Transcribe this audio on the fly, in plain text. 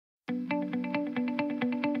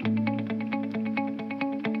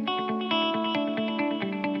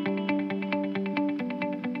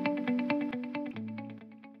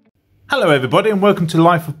Hello everybody and welcome to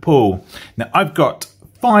Life of Paul. Now I've got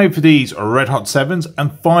 5 of these Red Hot 7s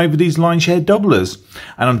and 5 of these line share doublers.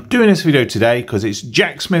 And I'm doing this video today because it's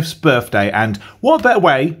Jac Smiths' birthday, and what better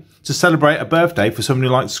way to celebrate a birthday for someone who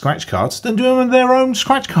likes scratch cards than doing their own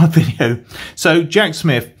scratch card video. So Jac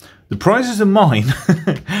Smith, the prizes are mine,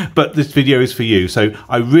 but this video is for you. So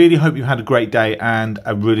I really hope you had a great day and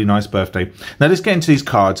a really nice birthday. Now let's get into these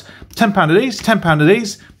cards. £10 of these, £10 of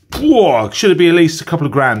these. Whoa, should it be at least a couple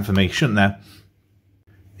of grand for me, shouldn't there?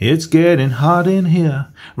 It's getting hot in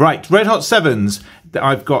here. Right, Red Hot 7s.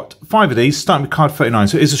 I've got 5 of these, starting with card 39.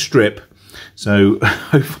 So it is a strip. So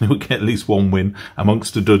hopefully we'll get at least one win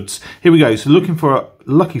amongst the duds. Here we go. So looking for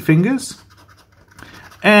lucky fingers.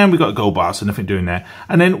 And we've got a gold bar, so nothing doing there.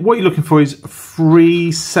 And then what you're looking for is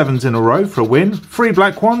 3 7s in a row for a win. 3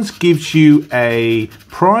 black ones gives you a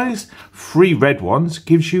prize. 3 red ones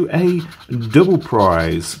gives you a double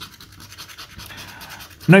prize.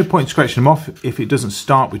 No point scratching them off if it doesn't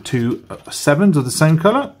start with 2 7s of the same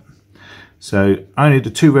colour. So only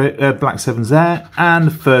the 2 black 7s there, and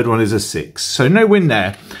the third one is a 6. So no win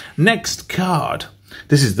there. Next card.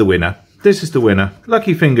 This is the winner. This is the winner.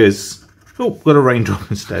 Lucky fingers. Oh, got a raindrop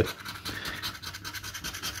instead.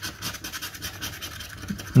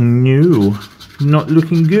 No, not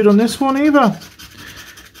looking good on this one either.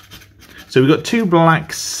 So we've got 2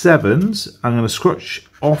 black 7s. I'm going to scratch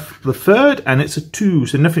off the third, and it's a 2,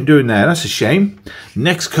 so nothing doing there. That's a shame.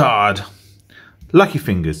 Next card. Lucky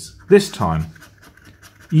fingers. This time.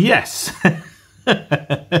 Yes.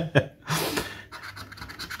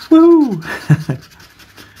 Woo.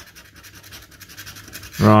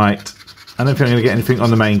 Right. I don't think I'm going to get anything on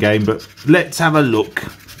the main game, but let's have a look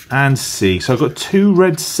and see. So I've got 2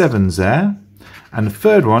 red 7s there, and the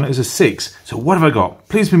third one is a 6. So what have I got?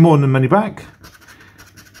 Please be more than money back.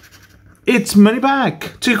 It's money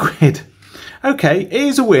back. 2 quid. Okay,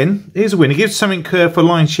 here's a win. Here's a win. It gives something for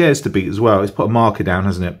line shares to beat as well. It's put a marker down,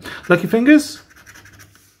 hasn't it? Lucky fingers.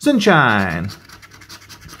 Sunshine.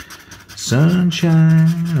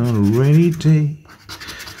 Sunshine on a rainy day.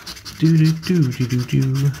 Do do do do do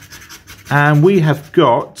do. And we have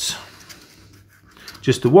got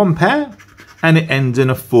just the 1 pair, and it ends in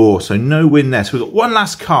a 4, so no win there. So we've got one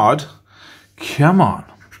last card. Come on.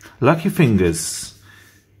 Lucky fingers.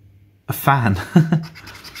 A fan.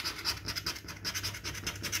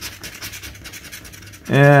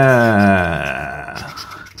 Yeah.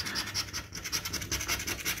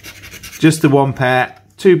 Just the 1 pair,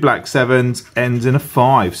 2 black 7s, ends in a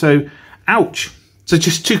 5. So, ouch. So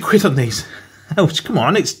just 2 quid on these. Ouch, come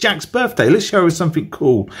on, it's Jac's birthday. Let's show us something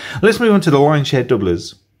cool. Let's move on to the line share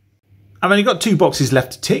doublers. I've only got 2 boxes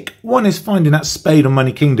left to tick. One is finding that spade on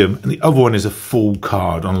Money Kingdom, and the other one is a full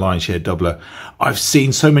card on line share doubler. I've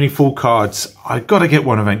seen so many full cards. I've got to get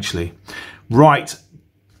one eventually. Right,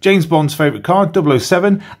 James Bond's favourite card,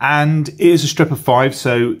 007, and it is a strip of 5,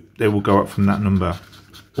 so they will go up from that number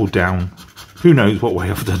or down. Who knows what way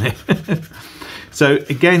I've done it. So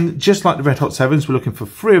again, just like the Red Hot 7s, we're looking for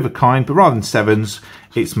 3 of a kind, but rather than 7s,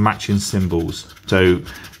 it's matching symbols. So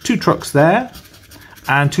 2 trucks there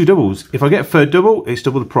and 2 doubles. If I get a third double, it's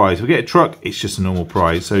double the prize. If I get a truck, it's just a normal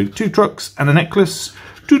prize. So 2 trucks and a necklace,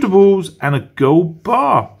 2 doubles and a gold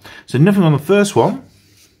bar. So nothing on the first one.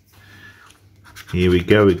 Here we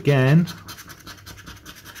go again.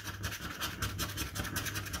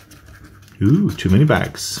 Ooh, too many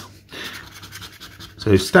bags.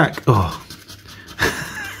 So stack. Oh.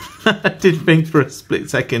 I did think for a split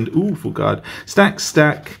second. Ooh, for God. Stack,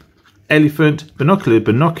 stack, elephant, binocular,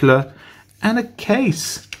 binocular, and a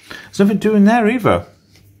case. There's nothing doing there either.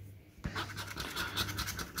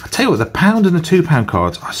 I tell you what, the £1 and the £2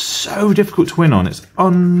 cards are so difficult to win on. It's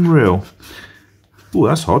unreal. Ooh,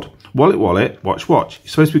 that's odd. Wallet, wallet, watch, watch. You're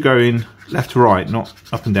supposed to be going left to right, not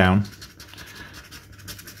up and down.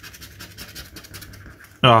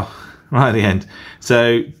 Oh, right at the end.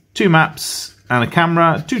 So 2 maps and a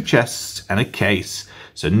camera, 2 chests and a case.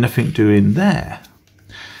 So nothing doing there.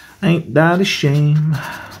 Ain't that a shame?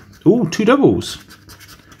 Ooh, 2 doubles.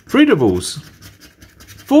 3 doubles.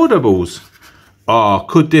 4 doubles. Oh,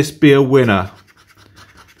 could this be a winner?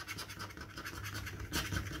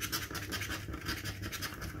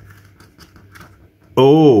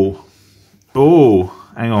 Oh. Oh,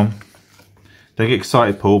 hang on. Don't get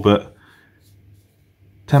excited, Paul, but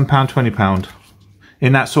 £10, £20.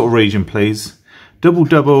 In that sort of region, please. Double,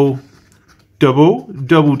 double, double,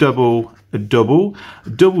 double, double, a double,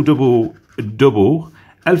 double, double, a double,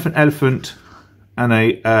 elephant, elephant, and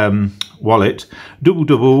a wallet, double,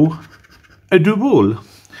 double, a double.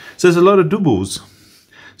 So there's a lot of doubles.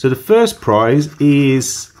 So the first prize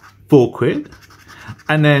is 4 quid,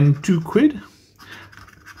 and then 2 quid,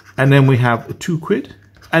 and then we have a £2,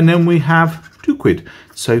 and then we have £2.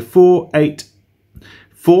 So 4, 8,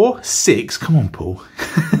 4, 6, come on, Paul.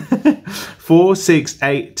 4, 6,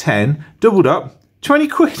 8, 10, doubled up,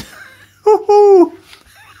 £20.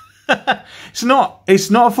 It's not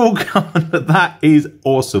a full card, but that is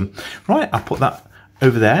awesome. Right, I'll put that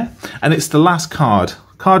over there. And it's the last card,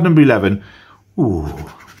 card number 11.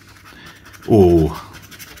 Ooh. Oh,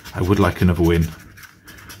 I would like another win.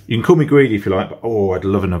 You can call me greedy if you like, but oh, I'd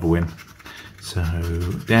love another win. So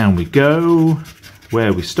down we go.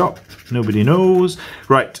 Where we stop, nobody knows.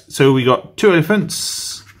 Right, so we got 2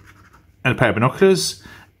 elephants and a pair of binoculars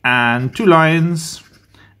and 2 lions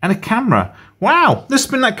and a camera. Wow, let's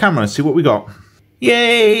spin that camera and see what we got.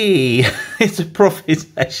 Yay! It's a profit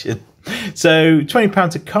session. So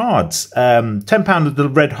 £20 of cards, £10 of the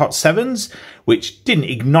red hot 7s, which didn't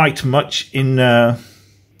ignite much in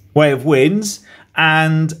way of wins,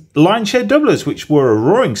 and line share doublers, which were a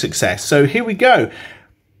roaring success. So here we go.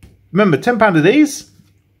 Remember, £10 of these,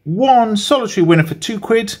 1 solitary winner for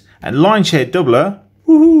 £2, and line share doubler,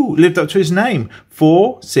 woohoo, lived up to his name.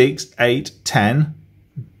 4, 6, 8, 10,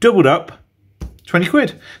 doubled up,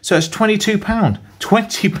 £20. So it's £22.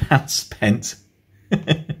 £20 spent.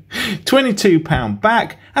 £22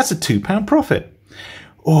 back. That's a £2 profit.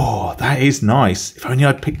 Oh, that is nice. If only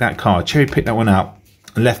I'd picked that card. Cherry picked that one out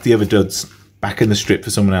and left the other duds back in the strip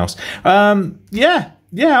for someone else.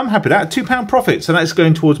 Yeah, I'm happy with that. £2 profit. So that's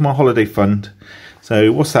going towards my holiday fund.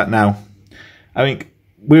 So what's that now? I think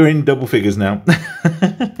we're in double figures now.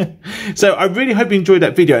 So I really hope you enjoyed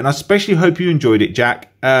that video, and I especially hope you enjoyed it,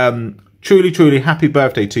 Jack. Truly happy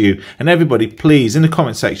birthday to you. And everybody, please, in the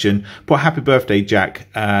comment section, put happy birthday, Jack,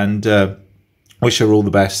 and wish her all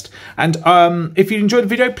the best. And if you enjoyed the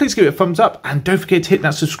video, please give it a thumbs up, and don't forget to hit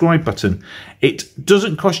that subscribe button. It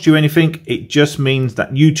doesn't cost you anything. It just means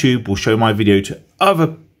that YouTube will show my video to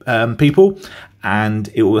other people, and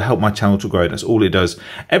it will help my channel to grow. That's all it does.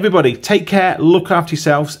 Everybody, take care, look after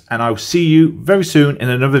yourselves, and I will see you very soon in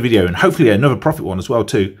another video, and hopefully another profit one as well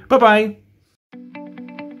too. Bye bye.